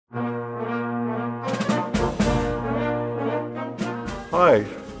Hi,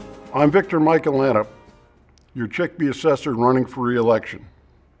 I'm Victor Michael Anop, your Chickpea assessor running for re-election.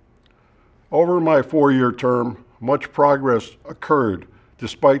 Over my 4-year term, much progress occurred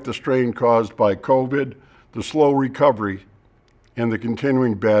despite the strain caused by COVID, the slow recovery, and the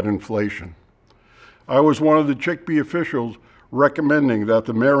continuing bad inflation. I was one of the Chickpea officials recommending that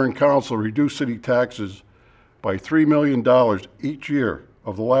the mayor and council reduce city taxes by $3 million each year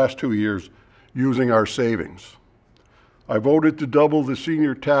of the last 2 years using our savings. I voted to double the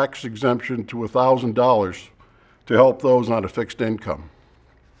senior tax exemption to $1,000 to help those on a fixed income.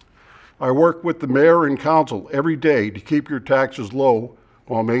 I work with the mayor and council every day to keep your taxes low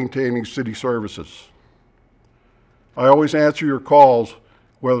while maintaining city services. I always answer your calls,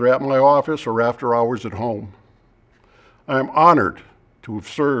 whether at my office or after hours at home. I am honored to have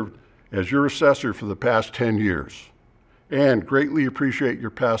served as your assessor for the past 10 years and greatly appreciate your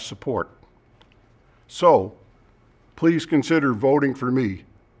past support. So, please consider voting for me,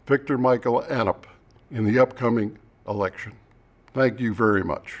 Victor Michael Anop, in the upcoming election. Thank you very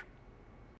much.